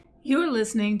You're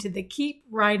listening to the Keep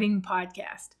Writing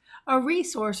Podcast, a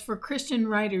resource for Christian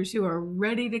writers who are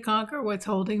ready to conquer what's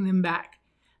holding them back.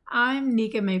 I'm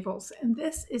Nika Maples, and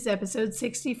this is episode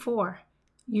 64,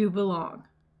 You Belong.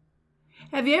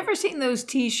 Have you ever seen those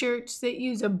t-shirts that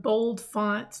use a bold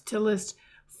font to list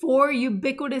 4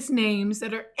 ubiquitous names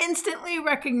that are instantly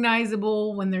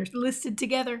recognizable when they're listed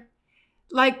together?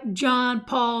 Like John,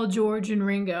 Paul, George, and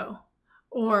Ringo,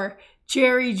 or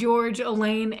Jerry, George,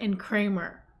 Elaine, and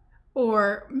Kramer,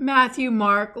 or Matthew,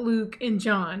 Mark, Luke, and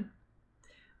John.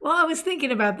 Well, I was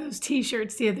thinking about those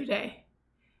t-shirts the other day.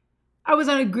 I was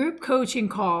on a group coaching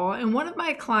call, and one of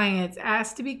my clients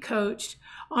asked to be coached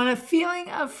on a feeling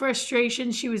of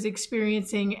frustration she was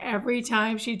experiencing every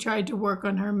time she tried to work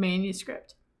on her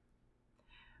manuscript.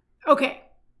 Okay,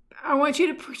 I want you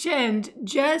to pretend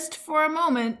just for a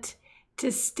moment to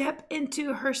step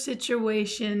into her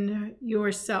situation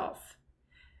yourself.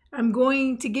 I'm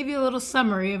going to give you a little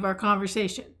summary of our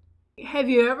conversation. Have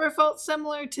you ever felt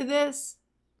similar to this?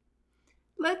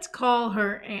 Let's call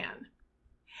her Anne.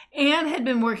 Anne had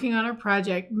been working on her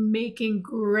project, making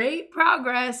great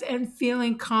progress and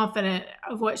feeling confident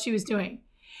of what she was doing.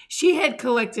 She had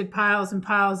collected piles and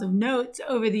piles of notes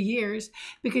over the years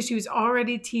because she was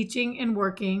already teaching and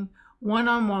working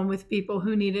one-on-one with people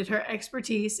who needed her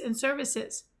expertise and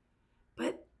services.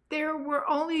 But there were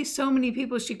only so many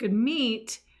people she could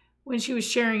meet when she was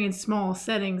sharing in small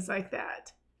settings like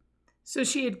that. So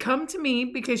she had come to me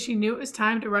because she knew it was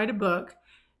time to write a book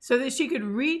so that she could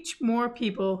reach more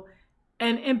people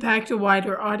and impact a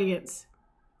wider audience.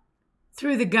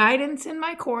 Through the guidance in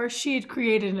my course, she had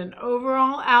created an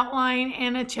overall outline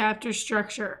and a chapter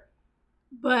structure.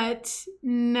 But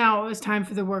now it was time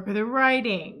for the work of the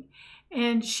writing,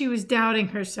 and she was doubting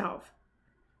herself.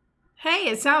 Hey,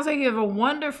 it sounds like you have a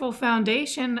wonderful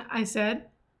foundation, I said.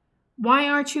 Why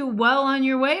aren't you well on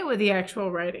your way with the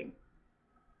actual writing?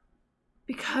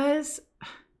 Because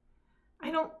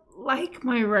I don't like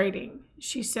my writing,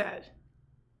 she said.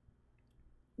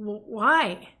 Well,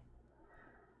 why?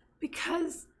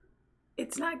 Because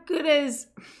it's not good as...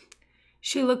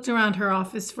 She looked around her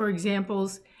office for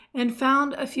examples and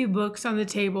found a few books on the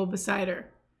table beside her.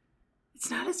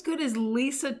 It's not as good as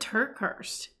Lisa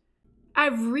TerKeurst.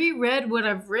 I've reread what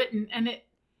I've written, and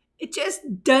it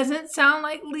just doesn't sound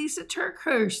like Lisa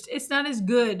TerKeurst. It's not as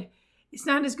good. It's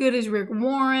not as good as Rick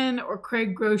Warren or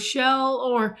Craig Groeschel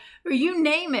or you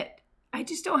name it. I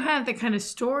just don't have the kind of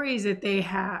stories that they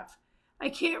have. I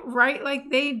can't write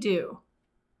like they do.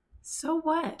 So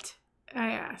what? I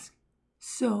asked.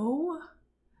 So?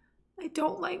 I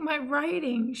don't like my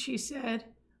writing, she said,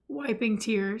 wiping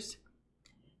tears.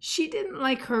 She didn't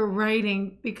like her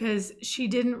writing because she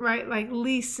didn't write like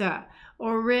Lisa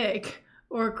or Rick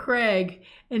or Craig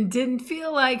and didn't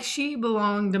feel like she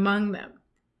belonged among them.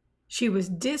 She was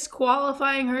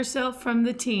disqualifying herself from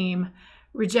the team,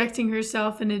 rejecting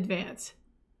herself in advance.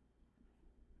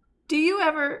 Do you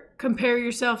ever compare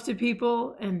yourself to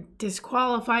people and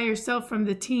disqualify yourself from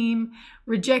the team,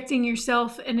 rejecting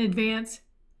yourself in advance?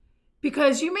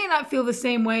 Because you may not feel the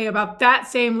same way about that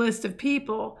same list of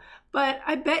people, but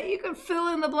I bet you can fill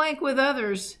in the blank with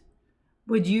others.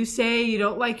 Would you say you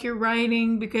don't like your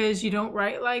writing because you don't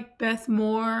write like Beth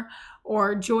Moore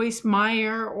or Joyce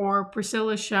Meyer or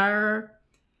Priscilla Shirer?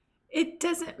 It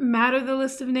doesn't matter the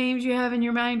list of names you have in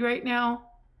your mind right now.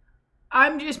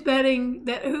 I'm just betting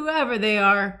that whoever they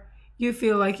are, you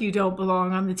feel like you don't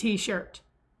belong on the t-shirt.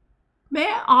 May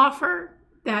I offer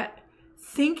that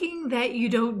thinking that you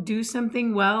don't do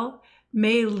something well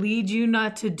may lead you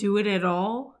not to do it at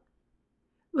all?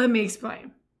 Let me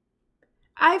explain.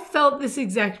 I've felt this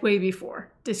exact way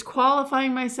before,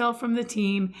 disqualifying myself from the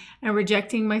team and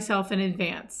rejecting myself in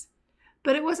advance.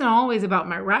 But it wasn't always about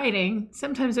my writing.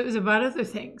 Sometimes it was about other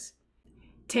things.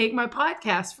 Take my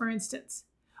podcast, for instance.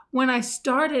 When I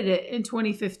started it in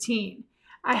 2015,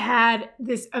 I had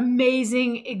this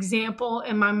amazing example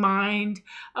in my mind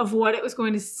of what it was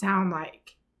going to sound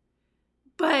like.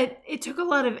 But it took a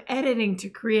lot of editing to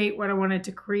create what I wanted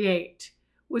to create,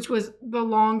 which was the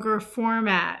longer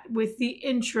format with the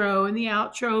intro and the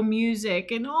outro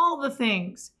music and all the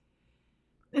things.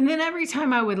 And then every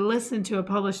time I would listen to a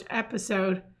published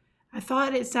episode, I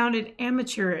thought it sounded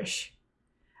amateurish.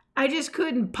 I just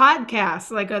couldn't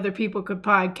podcast like other people could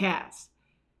podcast.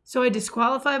 So I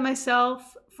disqualified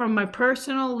myself from my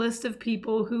personal list of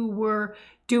people who were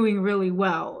doing really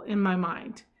well in my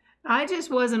mind. I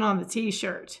just wasn't on the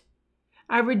t-shirt.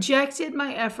 I rejected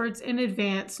my efforts in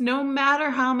advance, no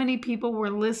matter how many people were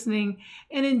listening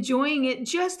and enjoying it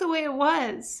just the way it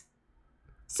was.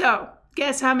 So,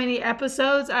 guess how many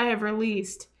episodes I have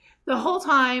released? The whole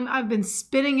time I've been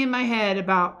spinning in my head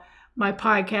about my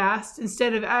podcast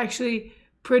instead of actually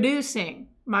producing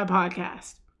my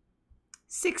podcast.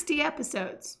 60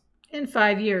 episodes in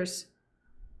 5 years.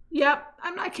 Yep,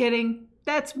 I'm not kidding.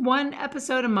 That's 1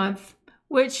 episode a month,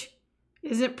 which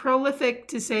isn't prolific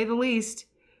to say the least.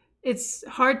 It's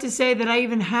hard to say that I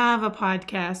even have a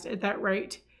podcast at that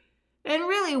rate. And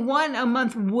really, 1 a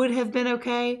month would have been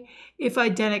okay if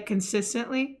I'd done it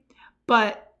consistently.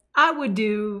 But I would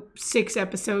do 6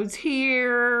 episodes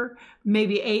here,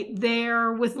 maybe 8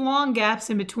 there, with long gaps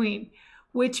in between,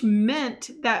 which meant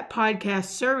that podcast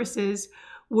services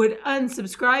would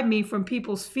unsubscribe me from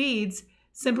people's feeds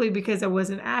simply because I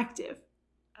wasn't active.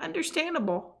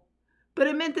 Understandable. But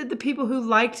it meant that the people who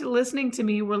liked listening to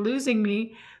me were losing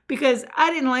me because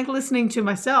I didn't like listening to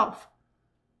myself.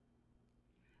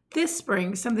 This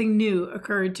spring, something new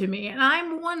occurred to me, and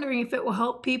I'm wondering if it will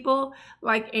help people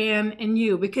like Anne and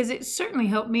you, because it certainly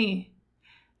helped me.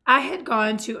 I had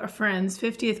gone to a friend's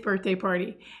 50th birthday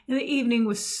party, and the evening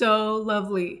was so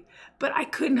lovely, but I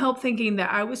couldn't help thinking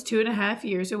that I was 2.5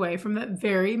 years away from that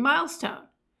very milestone.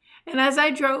 And as I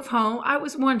drove home, I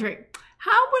was wondering,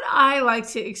 how would I like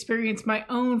to experience my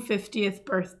own 50th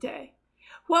birthday?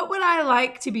 What would I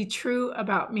like to be true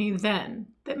about me then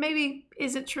that maybe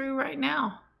isn't true right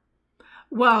now?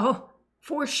 Well,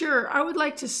 for sure, I would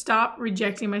like to stop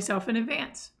rejecting myself in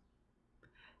advance.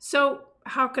 So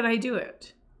how could I do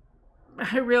it?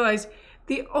 I realized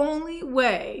the only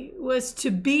way was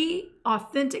to be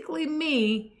authentically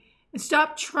me and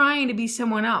stop trying to be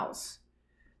someone else.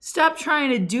 Stop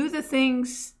trying to do the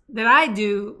things that I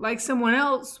do like someone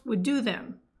else would do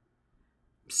them.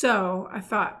 So I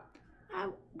thought, I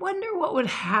wonder what would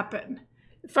happen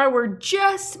if I were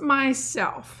just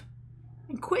myself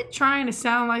and quit trying to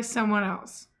sound like someone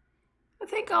else. I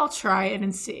think I'll try it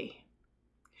and see.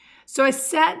 So I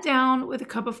sat down with a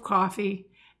cup of coffee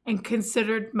and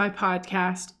considered my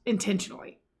podcast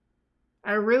intentionally.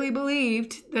 I really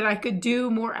believed that I could do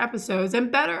more episodes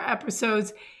and better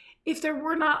episodes if there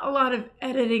were not a lot of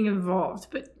editing involved.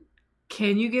 But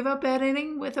can you give up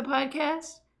editing with a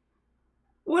podcast?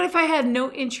 What if I had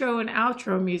no intro and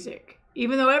outro music,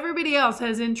 even though everybody else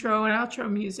has intro and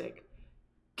outro music?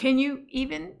 Can you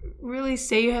even really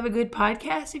say you have a good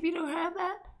podcast if you don't have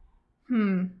that?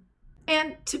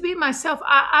 And to be myself,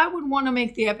 I would want to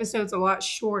make the episodes a lot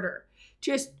shorter.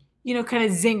 Just, kind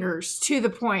of zingers to the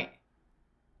point.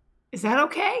 Is that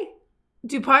okay?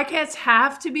 Do podcasts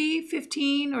have to be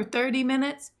 15 or 30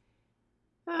 minutes?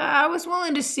 I was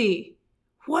willing to see.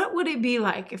 What would it be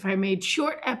like if I made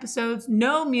short episodes,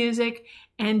 no music,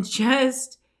 and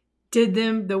just did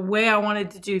them the way I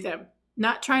wanted to do them?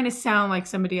 Not trying to sound like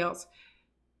somebody else.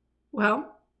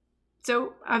 Well,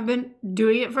 so I've been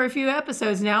doing it for a few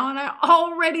episodes now, and I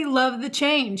already love the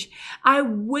change. I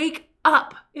wake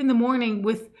up in the morning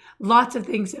with lots of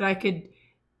things that I could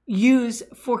use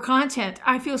for content.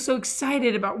 I feel so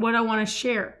excited about what I want to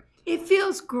share. It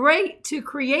feels great to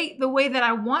create the way that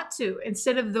I want to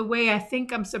instead of the way I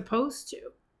think I'm supposed to.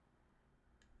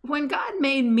 When God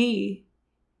made me,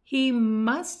 He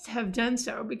must have done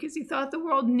so because He thought the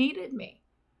world needed me.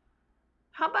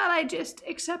 How about I just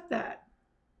accept that?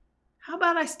 How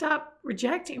about I stop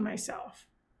rejecting myself?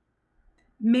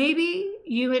 Maybe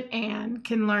you and Anne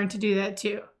can learn to do that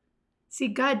too. See,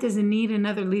 God doesn't need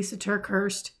another Lisa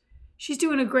Turkhurst. She's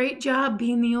doing a great job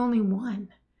being the only one.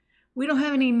 We don't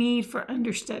have any need for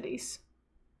understudies.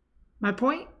 My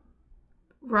point?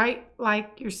 Write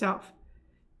like yourself.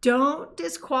 Don't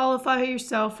disqualify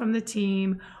yourself from the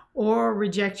team or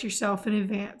reject yourself in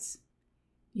advance.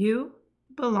 You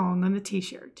belong on the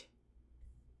t-shirt.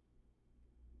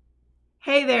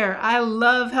 Hey there, I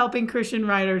love helping Christian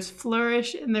writers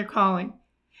flourish in their calling.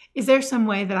 Is there some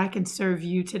way that I can serve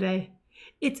you today?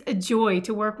 It's a joy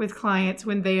to work with clients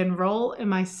when they enroll in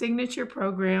my signature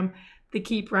program, the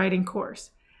Keep Writing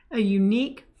course, a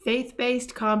unique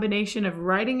faith-based combination of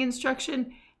writing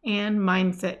instruction and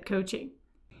mindset coaching.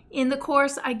 In the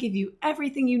course, I give you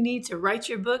everything you need to write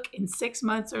your book in 6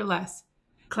 months or less.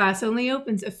 Class only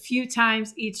opens a few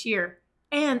times each year,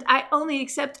 and I only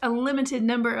accept a limited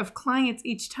number of clients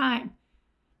each time.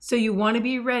 So you want to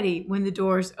be ready when the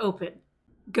doors open.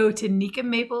 Go to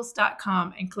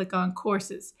nikamaples.com and click on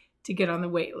courses to get on the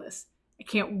wait list. I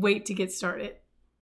can't wait to get started.